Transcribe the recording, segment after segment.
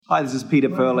Hi, this is Peter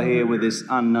Furler here with this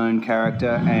unknown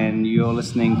character, and you're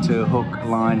listening to Hook,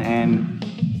 Line, and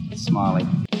Smiley.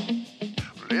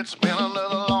 It's been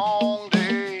another long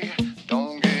day,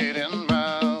 don't get in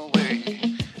my way.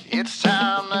 It's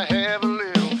time to have a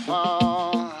little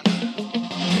fun.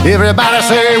 Everybody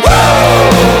say,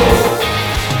 whoa!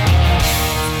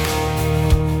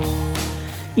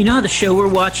 You know how the show we're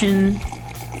watching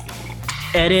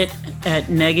edit at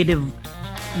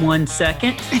 -1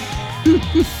 second?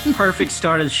 Perfect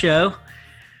start of the show.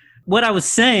 What I was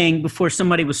saying before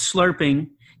somebody was slurping,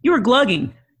 you were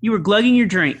glugging. You were glugging your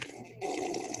drink.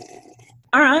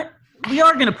 All right, we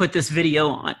are going to put this video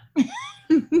on.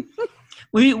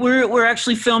 We're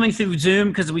actually filming through Zoom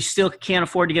because we still can't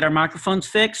afford to get our microphones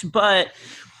fixed, but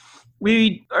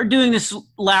we are doing this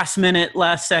last minute,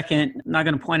 last second. I'm not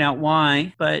going to point out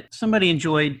why, but somebody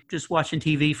enjoyed just watching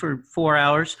TV for 4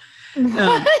 hours.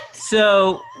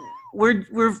 So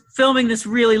we're filming this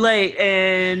really late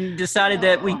and decided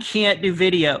that we can't do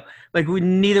video. Like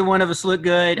neither one of us look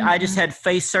good. Mm-hmm. I just had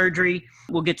face surgery.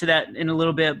 We'll get to that in a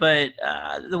little bit. But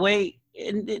the way,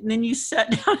 and then you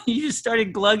sat down and you just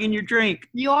started glugging your drink.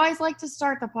 You always like to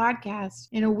start the podcast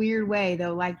in a weird way,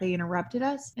 though, like they interrupted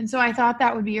us. And so I thought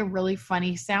that would be a really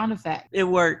funny sound effect. It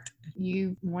worked.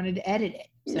 You wanted to edit it.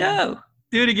 So no,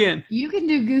 do it again. You can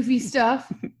do goofy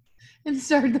stuff and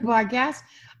start the podcast.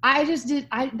 I just did.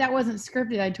 That wasn't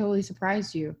scripted. I totally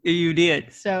surprised you. You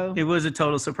did. So it was a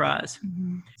total surprise.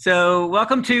 Mm-hmm. So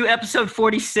welcome to episode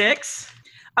 46.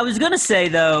 I was going to say,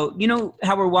 though, you know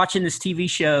how we're watching this TV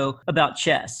show about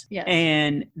chess? Yes.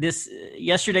 And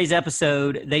yesterday's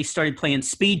episode, they started playing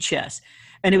speed chess.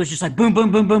 And it was just like boom,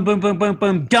 boom, boom, boom, boom, boom, boom,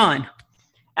 boom, done.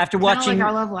 After watching like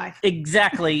Our Love Life.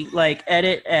 Exactly, like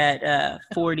edit at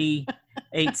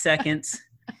 48 seconds,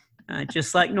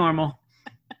 just like normal.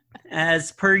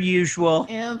 As per usual.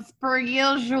 As per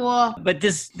usual. But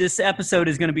this episode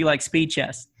is going to be like speed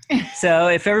chess. So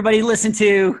if everybody listened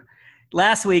to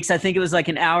last week's, I think it was like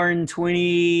an hour and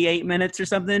 28 minutes or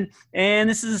something. And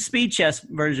this is a speed chess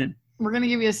version. We're going to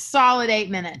give you a solid 8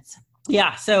 minutes.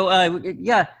 Yeah. So,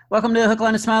 welcome to Hook,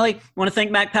 Line, and Smiley. I want to thank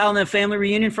Mac Powell and the Family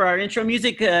Reunion for our intro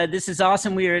music. This is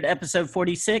awesome. We are at episode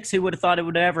 46. Who would have thought it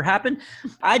would ever happen?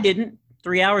 I didn't.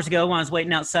 3 hours ago when I was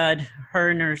waiting outside her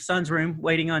and her son's room,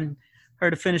 waiting on her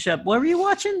to finish up. What were you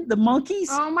watching? The Monkees?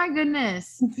 Oh my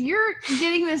goodness. You're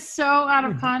getting this so out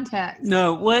of context.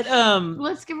 No, what?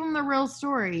 Let's give them the real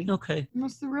story. Okay.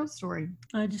 What's the real story?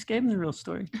 I just gave them the real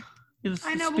story. It was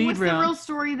I know, but what's the real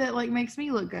story that like makes me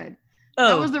look good? Oh.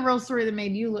 That was the real story that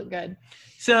made you look good.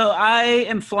 So I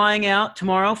am flying out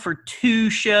tomorrow for 2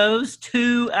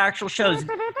 actual shows.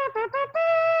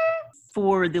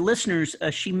 For the listeners,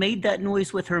 she made that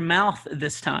noise with her mouth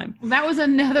this time. That was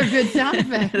another good sound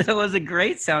effect. That was a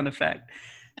great sound effect.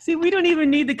 See, we don't even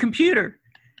need the computer.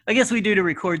 I guess we do to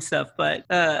record stuff, but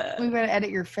we've got to edit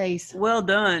your face. Well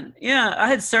done. Yeah, I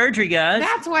had surgery, guys.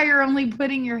 That's why you're only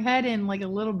putting your head in like a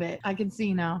little bit. I can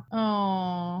see now.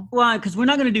 Oh. Why? Because we're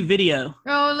not going to do video.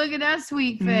 Oh, look at that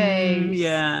sweet face.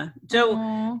 Yeah.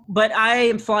 So, but I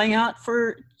am flying out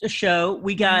for a show.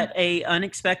 We got a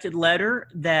unexpected letter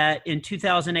that in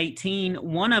 2018,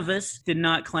 one of us did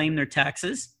not claim their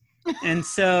taxes. And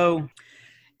so...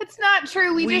 It's not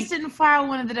true. We just didn't file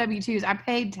one of the W-2s. I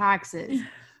paid taxes.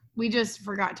 We just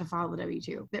forgot to file the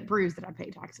W-2 that proves that I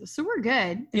paid taxes. So we're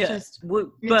good. It's it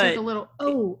took a little.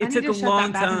 Oh, it took a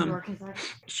long time.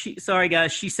 Sorry,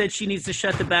 guys. She said she needs to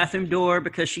shut the bathroom door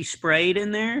because she sprayed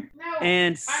in there,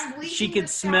 and she could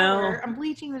smell. I'm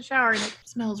bleaching the shower, and it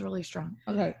smells really strong.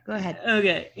 Okay, go ahead.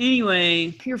 Okay.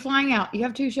 Anyway, you're flying out. You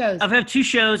have 2 shows. I've had 2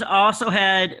 shows. I also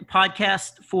had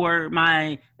podcast for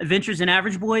my Adventures in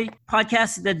Average Boy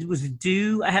podcast that was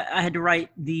due. I had to write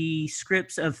the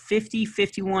scripts of 50,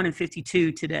 51, and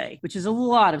 52 today, which is a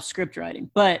lot of script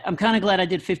writing. But I'm kind of glad I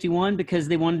did 51 because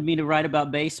they wanted me to write about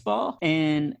baseball.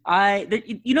 And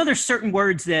there's certain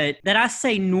words that I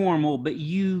say normal, but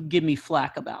you give me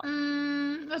flack about.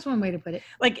 That's one way to put it.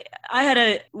 Like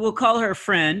we'll call her a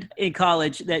friend in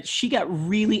college that she got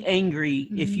really angry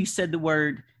if you said the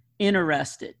word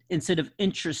interested instead of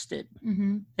interested.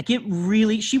 Mm-hmm. Like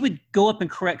she would go up and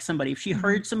correct somebody. If she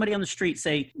heard somebody on the street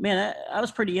say, man, I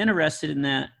was pretty interested in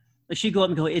that. Like she'd go up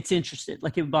and go, it's interested.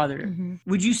 Like it bothered her. Mm-hmm.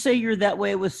 Would you say you're that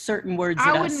way with certain words that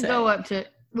I say? I wouldn't go up to,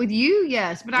 with you,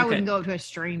 yes, but I wouldn't go up to a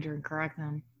stranger and correct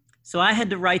them. So I had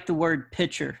to write the word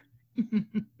pitcher.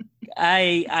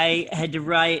 I had to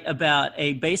write about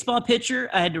a baseball pitcher.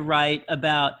 I had to write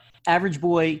about Average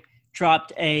Boy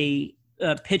dropped a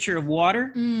pitcher of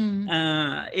water.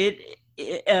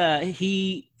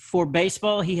 For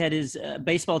baseball, he had his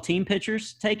baseball team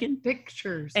pictures taken.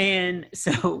 Pictures. And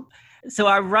so So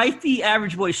I write the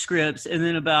Average Boy scripts, and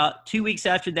then about 2 weeks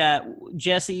after that,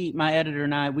 Jesse, my editor,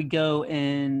 and I, we go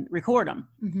and record them.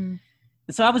 Mm-hmm.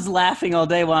 And so I was laughing all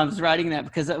day while I was writing that,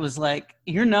 because I was like,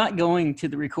 you're not going to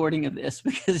the recording of this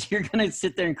because you're going to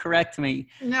sit there and correct me.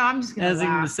 No, I'm just going to laugh. As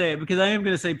I'm going to say it, because I am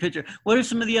going to say picture. What are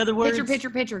some of the other words?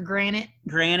 Picture.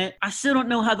 Granite. I still don't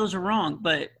know how those are wrong,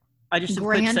 but I just have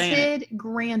quit saying it.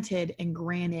 Granted, and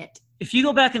granite. If you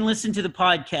go back and listen to the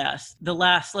podcast, the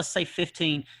last, let's say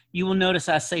 15, you will notice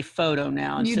I say photo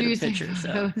now instead of picture.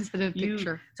 Instead of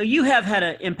picture. So you have had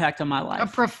an impact on my life.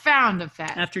 A profound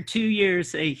effect. After 2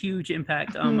 years, a huge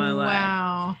impact on my life.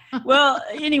 Wow. Well,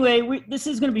 anyway, this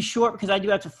is going to be short because I do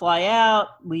have to fly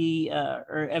out. We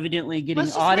are evidently getting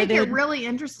audited. Let's just make it really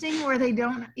interesting where they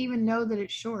don't even know that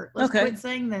it's short. Let's quit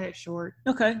saying that it's short.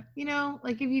 Okay. You know,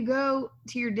 like if you go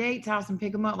to your date's house and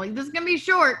pick them up, like this is going to be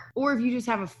short. Or if you just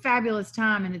have a fabulous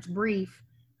time and it's brief,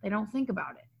 they don't think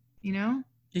about it, you know?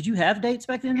 Did you have dates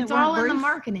back then? It's all in the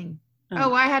marketing.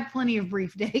 Oh, I had plenty of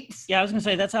brief dates. Yeah, I was going to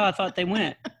say, that's how I thought they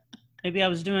went. Maybe I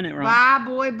was doing it wrong. Bye,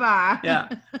 boy, bye. Yeah.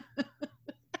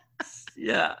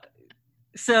 Yeah.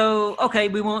 So, okay,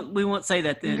 we won't say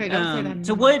that then. Okay, don't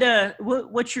say that. So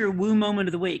what's your woo moment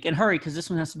of the week? And hurry, because this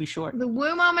one has to be short. The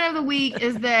woo moment of the week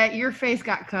is that your face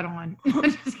got cut on. I'm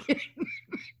just kidding.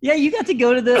 Yeah, you got to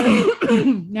go to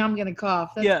the... Now I'm going to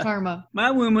cough. That's karma.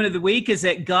 My woo moment of the week is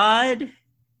that God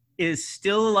is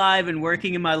still alive and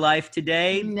working in my life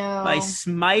today by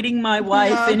smiting my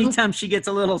wife anytime she gets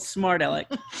a little smart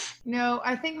aleck. No,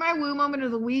 I think my woo moment of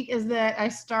the week is that I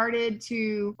started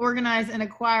to organize and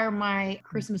acquire my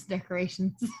Christmas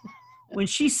decorations. When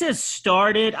she says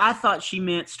started, I thought she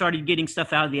meant started getting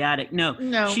stuff out of the attic.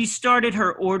 No. She started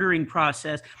her ordering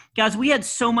process. Guys, we had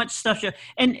so much stuff.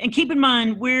 And keep in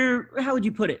mind, how would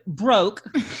you put it? Broke.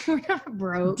 We're not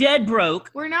broke. Dead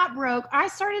broke. We're not broke. I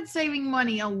started saving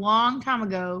money a long time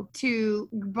ago to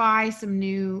buy some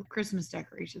new Christmas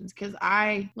decorations because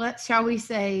shall we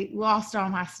say, lost all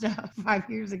my stuff 5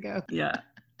 years ago. Yeah.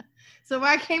 So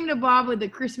I came to Bob with a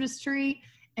Christmas tree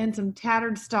and some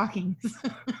tattered stockings.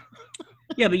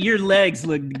 Yeah, but your legs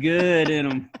looked good in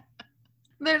them.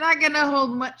 They're not going to hold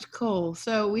much coal,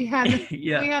 so we had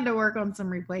to work on some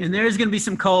replacements. And there's going to be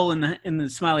some coal in the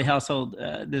Smiley household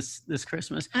this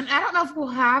Christmas. And I don't know if we'll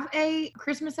have a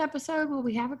Christmas episode. Will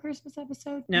we have a Christmas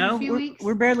episode? No, in a few weeks?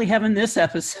 We're barely having this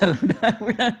episode.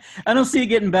 I don't see it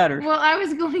getting better. Well, I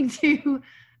was going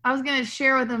to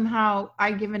share with them how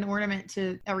I give an ornament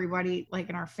to everybody, like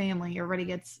in our family. Everybody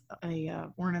gets a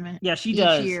ornament. Yeah, she each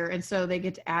does. year, and so they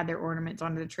get to add their ornaments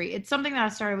onto the tree. It's something that I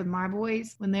started with my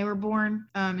boys when they were born,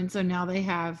 and so now they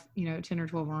have 10 or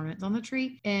 12 ornaments on the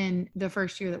tree. And the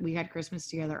first year that we had Christmas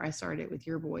together, I started it with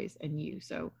your boys and you.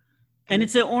 So. And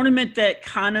it's an ornament that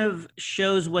kind of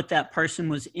shows what that person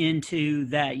was into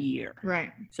that year.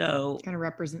 Right. So kind of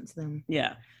represents them.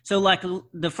 Yeah. So like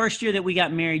the first year that we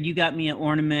got married, you got me an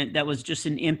ornament that was just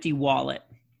an empty wallet.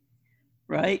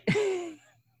 Right?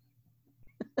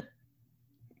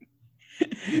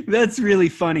 That's really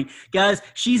funny. Guys,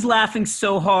 she's laughing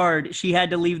so hard she had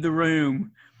to leave the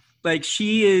room. Like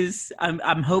she is,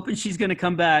 I'm hoping she's going to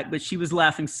come back, but she was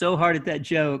laughing so hard at that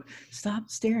joke. Stop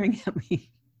staring at me.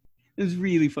 It was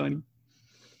really funny.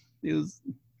 It was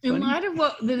funny. In light of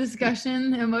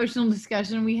the emotional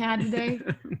discussion we had today,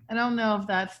 I don't know if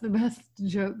that's the best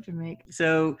joke to make.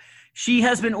 So she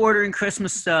has been ordering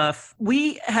Christmas stuff.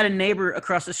 We had a neighbor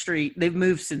across the street. They've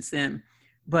moved since then.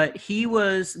 But he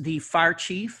was the fire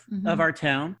chief of our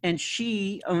town, and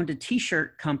she owned a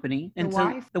T-shirt company. And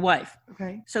the wife.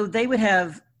 Okay. So they would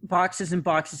have boxes and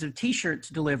boxes of T-shirts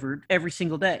delivered every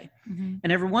single day. Mm-hmm.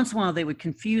 And every once in a while they would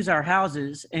confuse our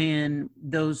houses and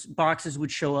those boxes would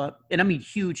show up. And I mean,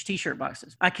 huge T-shirt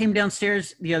boxes. I came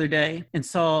downstairs the other day and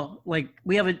saw, like,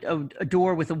 we have a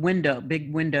door with a window,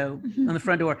 big window on the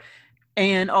front door.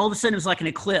 And all of a sudden it was like an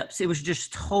eclipse. It was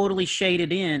just totally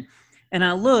shaded in. And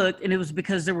I looked, and it was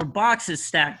because there were boxes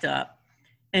stacked up.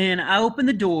 And I opened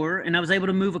the door, and I was able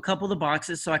to move a couple of the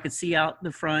boxes so I could see out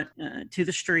the front to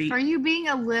the street. Are you being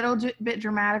a little bit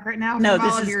dramatic right now? No,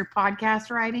 this is your podcast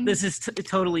writing. This is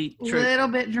totally true. A little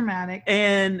bit dramatic.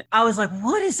 And I was like,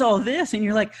 "What is all this?" And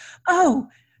you're like, "Oh,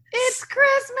 it's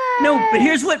Christmas." No, but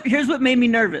here's what made me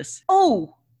nervous.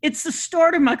 Oh, it's the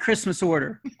start of my Christmas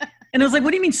order. And I was like,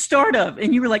 "What do you mean start of?"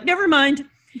 And you were like, "Never mind."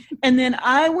 And then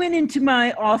I went into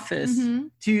my office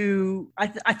to,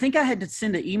 I think I had to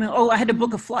send an email. Oh, I had to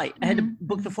book a flight. I had to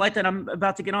book the flight that I'm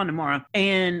about to get on tomorrow.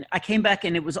 And I came back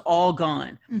and it was all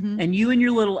gone. And you and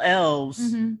your little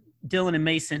elves, Dylan and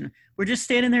Mason, were just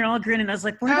standing there all grinning. I was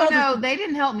like, no, they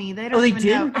didn't help me. They don't they even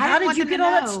didn't? know. How did you get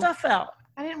all that stuff out?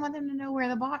 I didn't want them to know where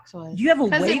the box was. You have a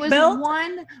Because weight it was belt?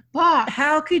 one box.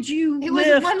 How could you It lift?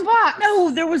 was one box.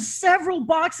 No, there was several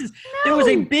boxes. There was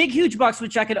a No. big, huge box,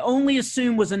 which I could only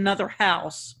assume was another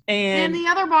house. And And the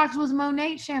other box was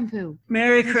Monet shampoo.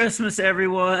 Merry Christmas,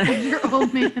 everyone. It's your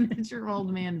old man. It's your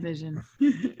old man vision.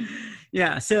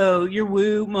 Yeah, so your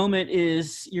woo moment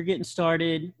is you're getting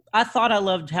started. I thought I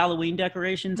loved Halloween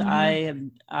decorations.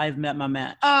 I've met my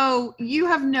match. Oh, you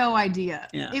have no idea.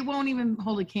 Yeah. It won't even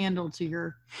hold a candle to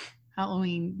your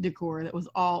Halloween decor that was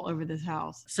all over this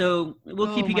house. So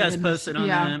we'll keep Oh you my guys goodness. posted on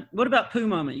Yeah. that. What about poo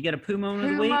moment? You got a poo moment of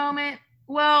Poo the week? moment.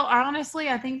 Well, honestly,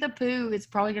 I think the poo is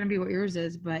probably going to be what yours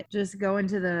is, but just going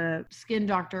to the skin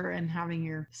doctor and having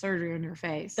your surgery on your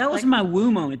face. That was Like, my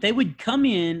woo moment. They would come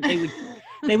in,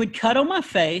 they would cut on my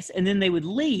face, and then they would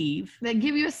leave. they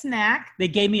give you a snack They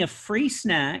gave me a free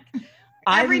snack.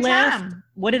 every I left. time.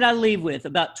 What did I leave with?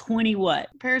 About 20 what?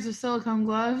 Pairs of silicone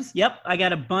gloves. Yep, I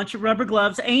got a bunch of rubber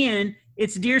gloves, and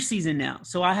it's deer season now.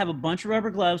 So I have a bunch of rubber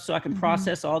gloves so I can Mhm.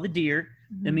 process all the deer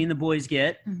that me and the boys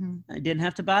get. Mm-hmm. I didn't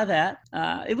have to buy that.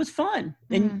 It was fun.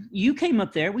 And you came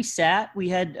up there. We sat. We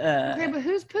had. Okay, but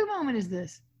whose poo moment is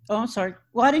this? Oh, I'm sorry.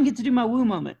 Well, I didn't get to do my woo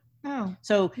moment. Oh,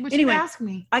 So but anyway, you asked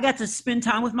me. I got to spend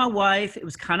time with my wife. It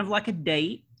was kind of like a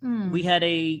date. Mm. We had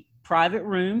a private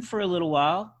room for a little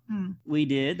while. Mm. We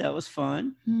did. That was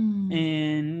fun. Mm.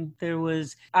 And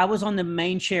I was on the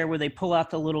main chair where they pull out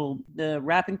the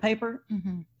wrapping paper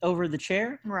Mhm. over the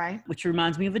chair, Right. which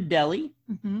reminds me of a deli.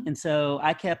 Mm-hmm. And so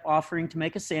I kept offering to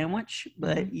make a sandwich,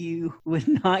 but you would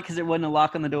not because there wasn't a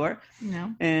lock on the door.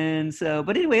 No. And so,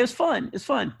 but anyway, it was fun. It's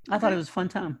fun. I thought Okay. it was a fun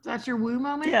time. That's your woo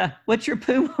moment? Yeah. What's your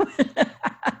poo moment?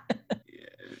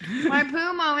 My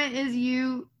poo moment is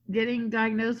you getting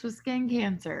diagnosed with skin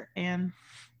cancer and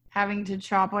having to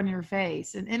chop on your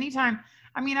face. And anytime,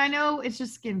 I mean, I know it's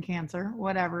just skin cancer,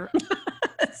 whatever,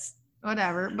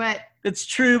 but It's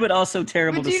true, but also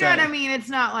terrible to you say. know what I mean? It's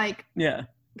not like Yeah.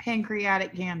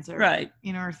 pancreatic cancer, Right.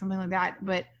 you know, or something like that.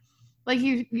 But like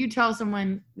you tell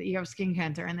someone that you have skin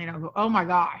cancer and they don't go, oh my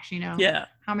gosh, you know, Yeah.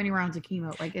 how many rounds of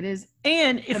chemo? Like it is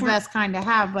And the if we're best kind to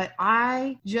have, but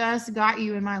I just got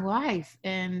you in my life.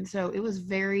 And so it was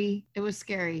scary.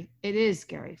 It is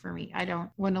scary for me. I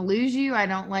don't want to lose you. I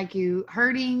don't like you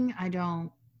hurting. I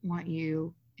don't want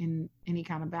you in any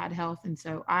kind of bad health. And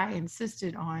so I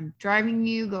insisted on driving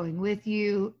you, going with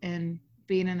you, and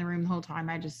being in the room the whole time.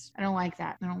 I don't like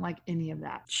that. I don't like any of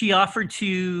that. she offered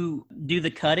to do the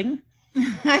cutting.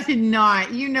 I did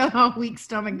not. You know how weak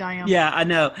stomach I am. Yeah, I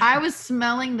know. I was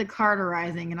smelling the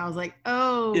cauterizing and I was like,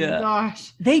 oh Yeah.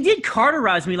 gosh. They did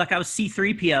cauterize me like I was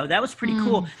C-3PO. That was pretty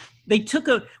cool. They took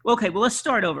let's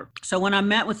start over. So when I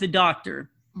met with the doctor,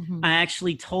 Mhm. I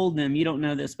actually told them, you don't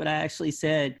know this, but I actually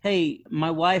said, hey, my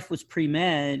wife was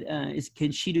pre-med.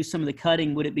 Can she do some of the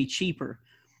cutting? Would it be cheaper?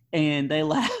 And they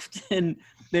laughed and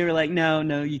they were like, no,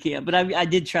 you can't. But I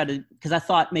did try to, because I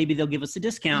thought maybe they'll give us a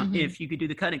discount if you could do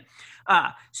the cutting.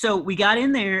 So we got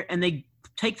in there and they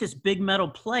take this big metal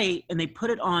plate and they put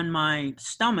it on my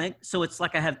stomach. So it's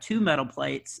like I have two metal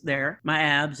plates there, my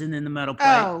abs and then the metal plate.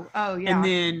 Oh yeah. And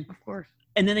then of course.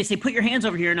 And then they say, put your hands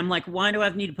over here. And I'm like, why do I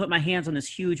need to put my hands on this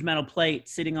huge metal plate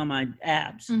sitting on my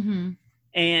abs? Mm-hmm.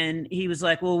 And he was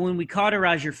like, well, when we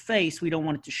cauterize your face, we don't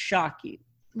want it to shock you.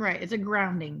 Right. It's a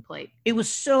grounding plate. There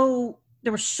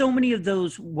were so many of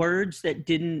those words that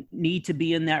didn't need to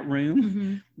be in that room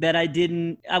Mm-hmm. that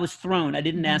I was thrown. I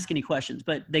didn't ask any questions,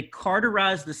 but they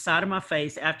cauterized the side of my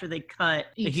face after they cut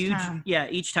Each time.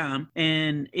 each time.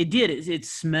 And it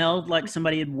smelled like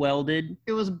somebody had welded.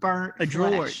 It was burnt A drawer.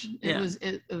 flesh. Yeah.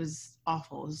 It was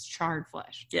awful. It was charred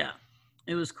flesh. Yeah.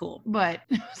 It was cool. But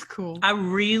it was cool.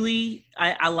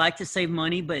 I like to save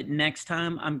money, but next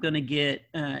time I'm going to get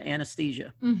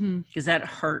anesthesia Mm-hmm. because that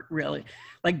hurt really.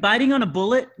 Like biting on a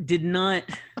bullet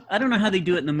I don't know how they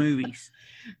do it in the movies.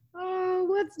 Oh,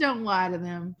 let's don't lie to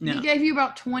them. No. He gave you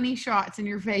about 20 shots in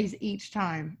your face each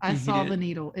time. I He saw did. the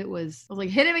needle. I was like,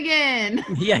 hit him again.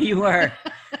 Yeah, you were.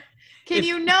 Can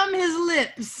you numb his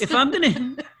lips? If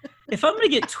I'm gonna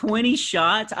get 20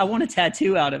 shots, I want a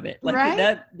tattoo out of it. Like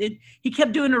Right? he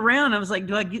kept doing it around. I was like,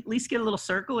 do I at least get a little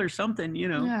circle or something? You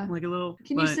know, Yeah. like a little.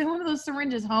 Can you but- send one of those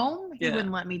syringes home? He Yeah.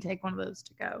 wouldn't let me take one of those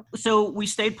to go. So we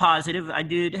stayed positive. I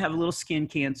did have a little skin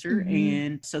cancer, Mhm.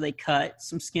 and so they cut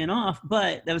some skin off.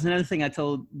 But that was another thing I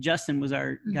told Justin was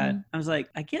our guy. Mhm. I was like,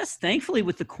 I guess thankfully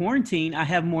with the quarantine, I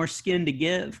have more skin to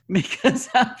give because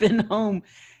I've been home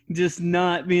just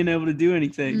not being able to do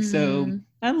anything. So Mhm.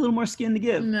 I have a little more skin to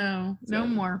give. No So,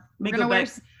 more. may We're go gonna wear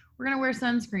back- we're gonna wear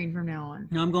sunscreen from now on.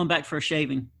 No, I'm going back for a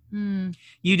shaving. Mm.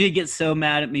 You did get so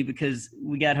mad at me because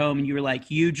we got home and you were like,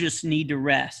 you just need to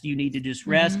rest. You need to just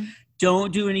rest. Mhm.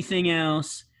 Don't do anything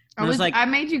else. I was like, I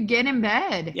made you get in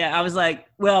bed. yeah, I was like,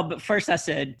 well, but first I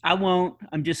said, I won't.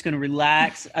 I'm just going to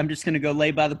relax. I'm just going to go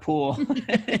lay by the pool.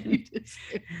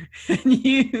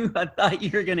 and I thought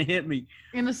you were going to hit me.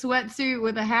 In a sweatsuit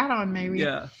with a hat on, maybe.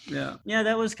 Yeah. Yeah,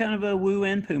 that was kind of a woo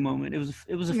and poo moment. It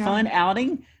was a Yeah. fun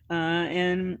outing,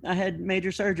 and I had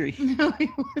major surgery. No, it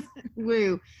wasn't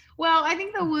woo. Well, I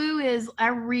think the woo is I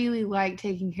really like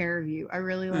taking care of you. I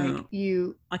really like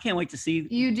you. I can't wait to see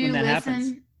You do when that listen.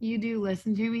 happens. You do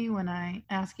listen to me when I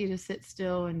ask you to sit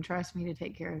still and trust me to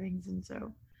take care of things. And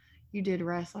so you did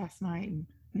rest last night. And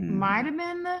might have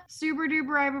been the super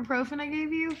duper ibuprofen I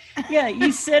gave you. Yeah,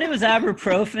 you said it was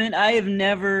ibuprofen. I have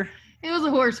never. It was a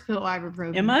horse pill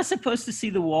ibuprofen. Am I supposed to see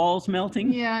the walls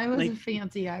melting? Yeah, it was Like- a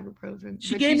fancy ibuprofen.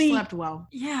 She But gave me- slept well.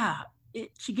 Yeah.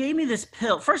 She gave me this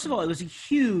pill. First of all, it was a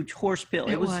huge horse pill.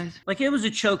 It was. like it was a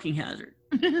choking hazard.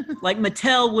 Like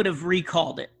Mattel would have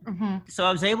recalled it. Mhm, So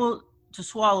I was able to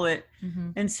swallow it.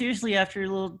 mhm. And seriously, after a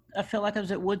little, I felt like I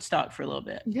was at Woodstock for a little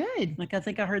bit. Good. Like I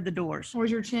think I heard the Doors.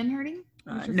 Was your chin hurting?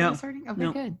 Was your No. face hurting? Okay,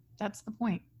 No. good. That's the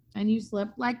point. And you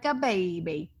slept like a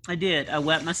baby. I did. I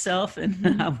wet myself and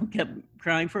Mhm. I kept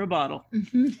crying for a bottle.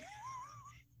 Mhm.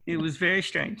 It was very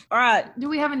strange. All right, Do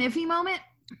we have an iffy moment?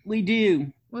 we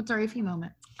do. What's our iffy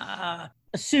moment?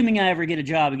 Assuming I ever get a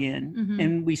job again Mhm.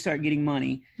 and we start getting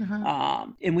money, Uh-huh.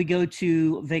 and we go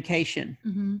to vacation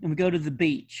Mhm. and we go to the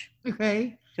beach.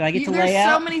 Okay. Do I get to There's lay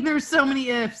out? There's so many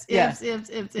ifs, Yeah.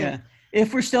 ifs. Yeah.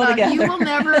 If we're still You together. will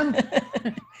never.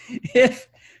 if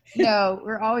No,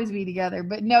 we'll always be together.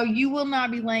 But no, you will not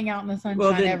be laying out in the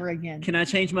sunshine then, ever again. Can I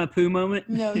change my poo moment?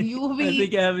 No, you will I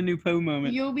think be. I have a new poo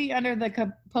moment. You'll be under the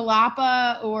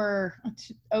palapa or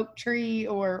oak tree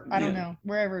or I don't Yeah. know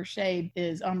wherever shade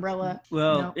is umbrella.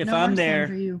 Well, No, if no I'm hard stand there,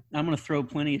 for you. I'm going to throw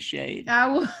plenty of shade. I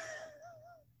will.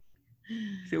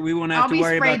 So we won't have I'll to be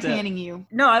worry spray about that. tanning you.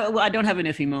 No, I don't have an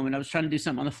iffy moment. I was trying to do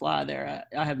something on the fly there.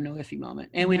 I have no iffy moment.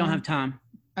 And we don't No. have time.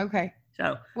 Okay,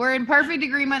 So, we're in perfect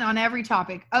agreement on every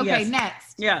topic. Okay, Yes.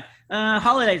 next. yeah.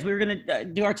 Holidays. We were going to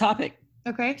do our topic.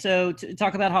 Okay. So, to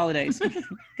talk about holidays.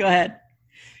 Go ahead.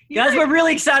 You're Guys, a- we're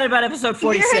really excited about episode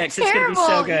 46. It's going to be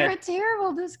so You're good. a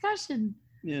terrible discussion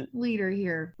Yeah. leader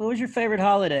here. What was your favorite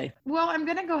holiday? Well, I'm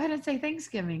gonna go ahead and say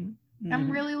Thanksgiving. I'm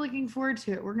Mhm. really looking forward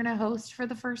to it. We're gonna host for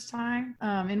the first time,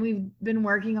 and we've been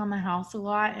working on the house a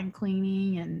lot and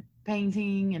cleaning and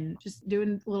painting and just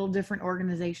doing little different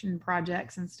organization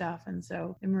projects and stuff. And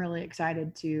so I'm really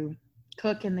excited to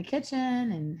cook in the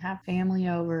kitchen and have family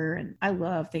over. And I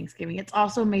love Thanksgiving. It's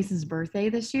also Mason's birthday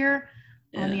this year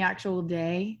on Yeah. the actual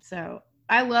day. So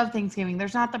I love Thanksgiving.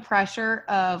 There's not the pressure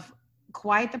of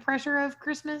quite the pressure of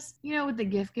Christmas, you know, with the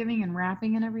gift giving and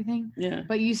wrapping and everything. Yeah.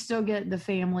 But you still get the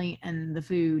family and the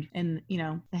food and, you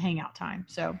know, the hangout time.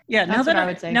 So Yeah, That's what I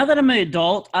would say. now that I'm an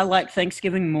adult, I like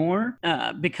Thanksgiving more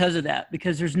because of that.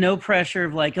 Because there's no pressure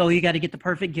of like, oh, you got to get the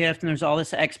perfect gift, and there's all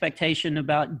this expectation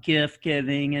about gift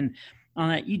giving and all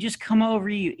that. You just come over,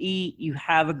 you eat, you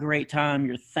have a great time,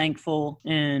 you're thankful,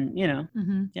 and you know,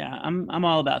 mhm. yeah, I'm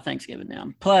all about Thanksgiving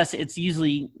now. Plus, it's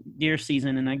usually deer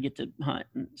season, and I get to hunt.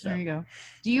 And There so you go.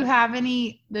 Do you have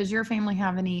any, does your family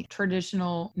have any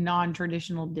traditional,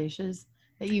 non-traditional dishes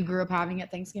that you grew up having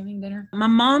at Thanksgiving dinner? my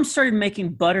mom started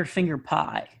making butterfinger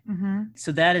pie. Mm-hmm.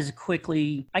 So that is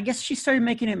quickly, I guess she started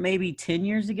making it maybe 10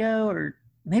 years ago or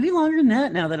maybe longer than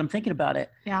that now that I'm thinking about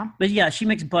it. Yeah. But yeah, she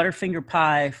makes butterfinger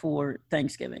pie for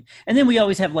Thanksgiving. And then we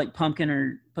always have like pumpkin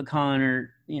or pecan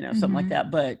or, you know, something like Mhm. that.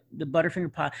 But the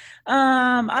butterfinger pie,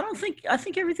 I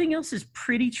think everything else is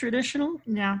pretty traditional.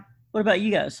 Yeah. What about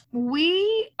you guys?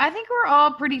 I think we're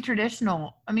all pretty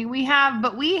traditional. I mean, we have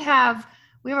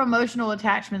emotional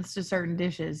attachments to certain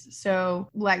dishes. So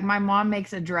like my mom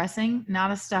makes a dressing,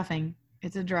 not a stuffing.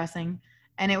 It's a dressing.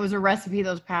 And it was a recipe that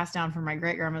was passed down from my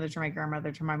great grandmother to my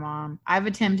grandmother to my mom. I've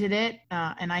attempted it,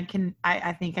 and I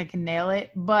think I can nail it.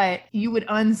 But you would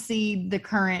unseed the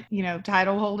current, you know,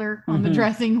 title holder on the Mhm.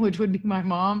 dressing, which would be my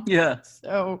mom. Yeah.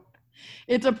 So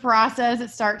it's a process. It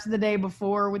starts the day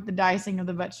before with the dicing of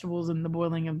the vegetables and the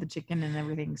boiling of the chicken and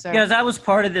everything. So Guys, I was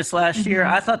part of this last year.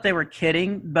 Mhm. I thought they were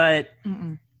kidding, but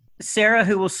Mm-mm. Sarah,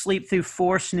 who will sleep through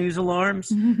 4 snooze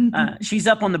alarms, she's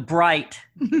up on the bright.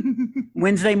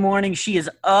 Wednesday morning, she is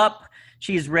up.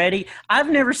 She is ready. I've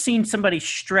never seen somebody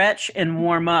stretch and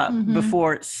warm up Mhm.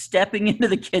 before stepping into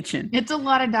the kitchen. It's a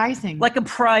lot of dicing. Like a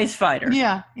prize fighter.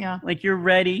 yeah. Like you're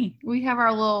ready. We have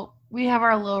our little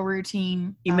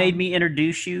routine. You made me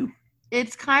introduce you.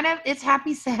 It's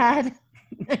happy sad.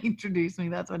 Introduce me.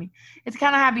 That's funny. It's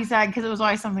kind of happy sad because it was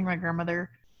always something my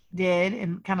grandmother did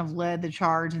and kind of led the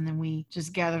charge, and then we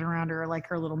just gathered around her like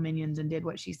her little minions and did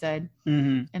what she said.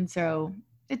 Hmm. And so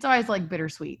it's always like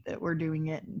bittersweet that we're doing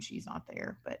it and she's not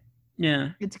there. But Yeah.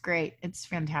 It's great. It's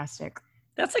fantastic.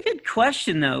 That's a good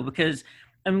question, though, because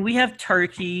I mean, we have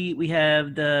turkey, we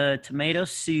have the tomato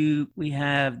soup, we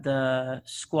have the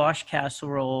squash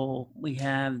casserole, we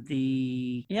have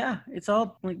it's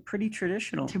all like pretty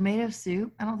traditional. Tomato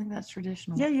soup? I don't think that's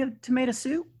traditional. Yeah, you have tomato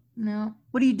soup. No.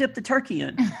 What do you dip the turkey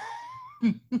in?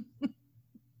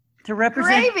 To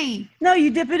represent Gravy. No,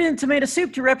 you dip it in tomato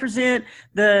soup to represent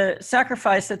the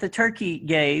sacrifice that the turkey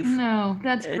gave. No,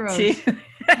 that's gross. to-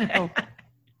 No.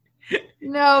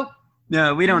 No.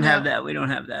 No, we don't No. have that. We don't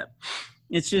have that.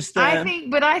 It's just. I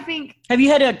think Have you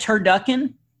had a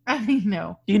turducken?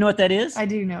 no. Do you know what that is? I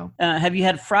do know. Have you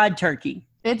had fried turkey?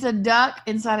 It's a duck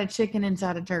inside a chicken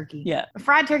inside a turkey. Yeah. A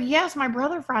fried turkey. Yes, my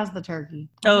brother fries the turkey.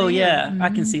 Oh Every year. yeah, I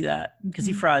can Mhm. see that because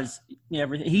he Mhm. fries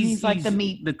everything. He's like the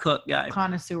meat the cook guy.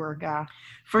 Connoisseur guy.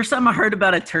 First time I heard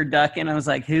about a turducken, I was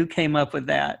like, "Who came up with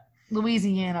that?"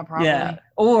 Louisiana, probably. Yeah.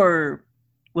 Or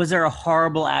was there a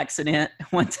horrible accident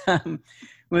one time?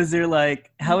 Was there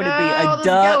like, how would it be? A Let's go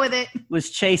duck with it. was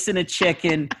chasing a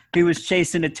chicken who was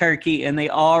chasing a turkey, and they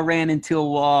all ran into a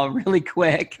wall really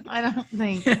quick. I don't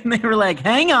think And they were like,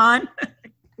 "Hang on."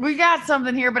 we got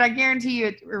something here, but I guarantee you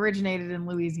it originated in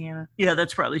Louisiana. Yeah,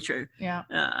 that's probably true. Yeah.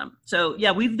 So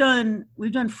yeah, we've done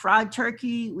fried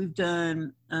turkey. We've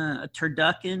done a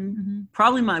turducken. Mhm.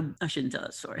 Probably I shouldn't tell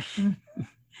that story. Mhm.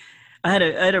 I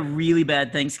had a really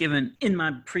bad Thanksgiving in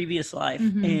my previous life,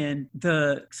 Mhm.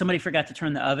 and somebody forgot to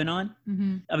turn the oven on.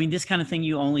 Mm-hmm. I mean, this kind of thing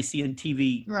you only see in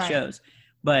TV Right. shows,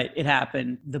 but it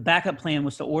happened. The backup plan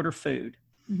was to order food.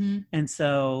 Mm-hmm. And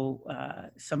so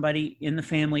somebody in the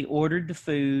family ordered the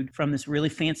food from this really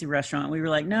fancy restaurant. We were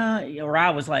like, no, or I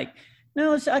was like,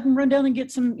 no, I can run down and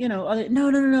get some,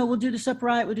 no, we'll do this up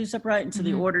right. We'll do this up right. And so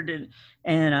they Mhm. ordered it,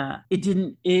 and it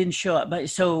didn't show up. But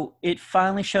so it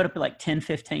finally showed up at like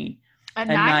 10:15 At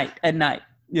at night.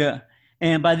 Yeah.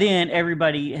 And by then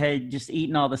everybody had just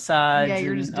eaten all the sides. Yeah,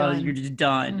 you're and, just done. You're just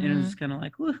done. And it Mhm. was kind of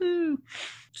like, woohoo.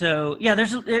 So yeah,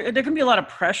 there can be a lot of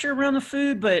pressure around the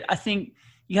food, but I think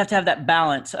you have to have that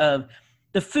balance of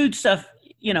the food stuff.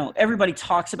 Everybody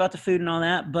talks about the food and all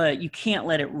that, but you can't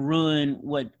let it ruin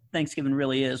what Thanksgiving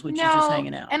really is, which is just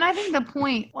hanging out. And I think the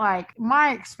point, like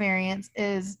my experience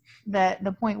is that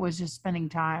the point was just spending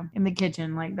time in the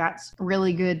kitchen. Like that's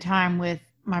really good time with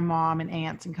my mom and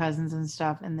aunts and cousins and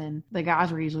stuff. And then the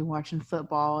guys were usually watching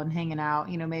football and hanging out,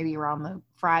 maybe around the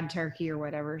fried turkey or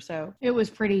whatever. So it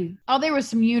was there was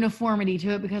some uniformity to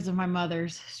it because of my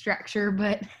mother's structure,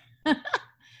 but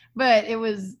but it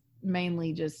was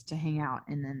mainly just to hang out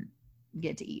and then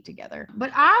get to eat together.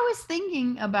 But I was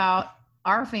thinking about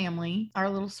our family, our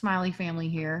little Smiley family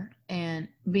here, and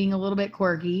being a little bit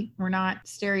quirky. We're not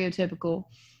stereotypical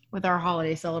with our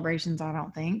holiday celebrations, I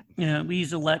don't think. Yeah, we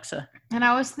use Alexa. And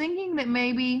I was thinking that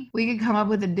maybe we could come up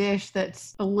with a dish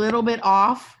that's a little bit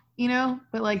off,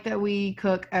 but like that we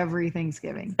cook every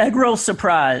Thanksgiving. Egg roll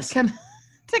surprise.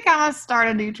 To kind of start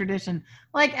a new tradition,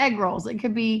 like egg rolls. It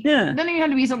could be, Yeah. it doesn't even have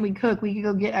to be something we cook. We could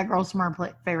go get egg rolls from our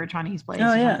favorite Chinese place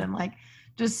Oh, or yeah. something. Like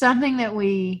just something that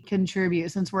we contribute.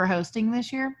 Since we're hosting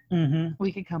this year, Mm-hmm.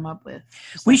 we could come up with.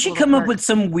 just We like a should little come up quirk. with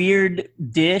some weird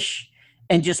dish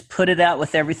and just put it out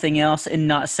with everything else and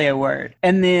not say a word.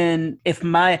 And then if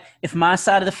my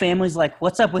side of the family's like,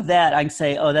 "What's up with that?" I can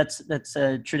say, "Oh, that's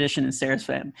a tradition in Sarah's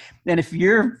family." And if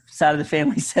your side of the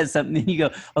family says something, then you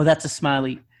go, "Oh, that's a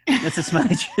Smiley. That's a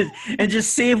Smiley." And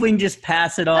just see if we can just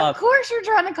pass it Of off. course, you're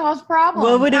trying to cause problems.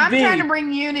 What would it I'm be? trying to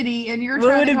bring unity, and you're What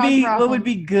trying would to it cause be? problems. What would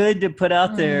be good to put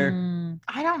out there?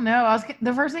 I don't know.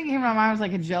 The first thing that came to my mind was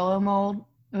like a Jell-O mold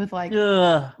with like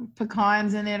Ugh,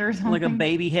 pecans in it or something. like a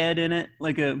baby head in it,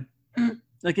 like a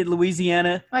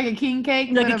Louisiana. Like a king cake.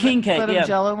 Like but a king cake, but of yeah.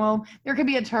 Jell-O mold. There could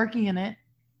be a turkey in it.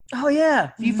 Oh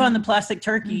yeah, if you find the Mhm. plastic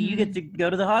turkey, you get to go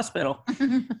to the hospital,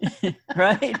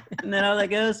 right? And then how that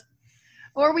goes.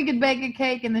 Or we could bake a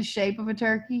cake in the shape of a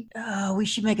turkey. Oh, we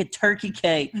should make a turkey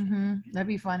cake. That'd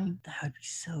be funny. That would be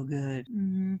so good.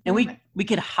 Mm-hmm. And we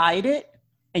could hide it,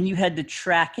 and you had to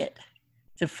track it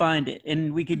to find it.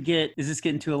 And we could get. Is this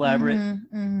getting too elaborate?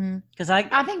 Because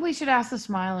I think we should ask the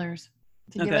Smilers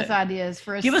to give Okay. us ideas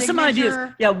for a give us some ideas.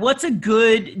 signature- Yeah, what's a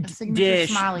good signature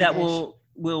dish Smiley that dish.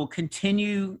 will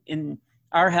continue in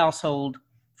our household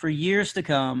for years to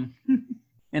come?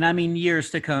 And I mean years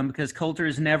to come, because Coulter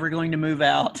is never going to move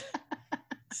out.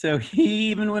 So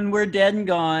even when we're dead and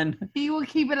gone, He will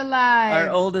keep it alive. our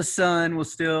oldest son will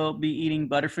still be eating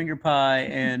Butterfinger pie.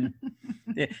 And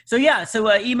so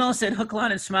email us at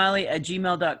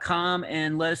hooklineandsmiley@gmail.com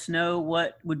and let us know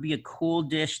what would be a cool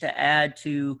dish to add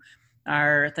to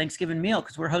our Thanksgiving meal,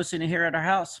 because we're hosting it here at our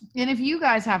house. And if you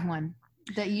guys have one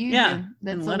that you Yeah, do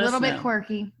that's and a let us little bit know.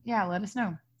 quirky, let us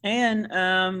know. And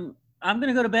I'm going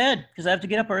to go to bed because I have to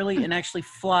get up early and actually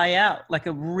fly out like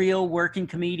a real working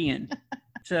comedian.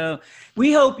 So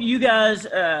we hope you guys,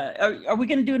 are we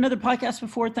going to do another podcast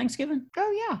before Thanksgiving?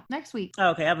 Oh yeah, next week. Oh,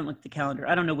 okay. I haven't looked at the calendar.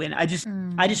 I don't know when. I just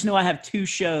know I have 2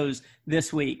 shows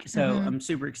this week. So I'm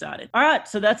super excited. All right.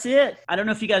 So that's it. I don't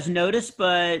know if you guys noticed,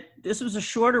 but this was a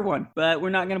shorter one, but we're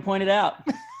not going to point it out.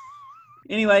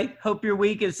 Anyway, hope your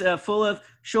week is full of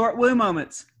short woo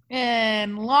moments.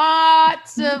 And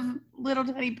lots of little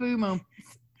tiny poo moments.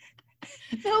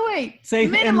 No, wait. Say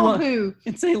minimal poo.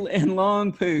 And say and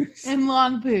long poos. And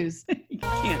long poos. You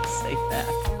can't say that.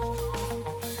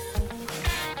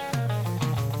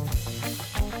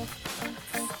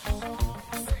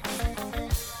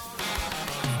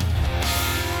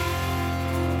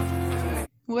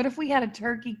 What if we had a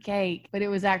turkey cake, but it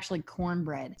was actually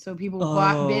cornbread? So people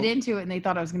bit into it and they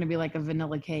thought it was going to be like a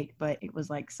vanilla cake, but it was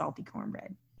like salty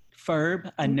cornbread.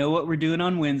 Ferb, I know what we're doing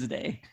on Wednesday.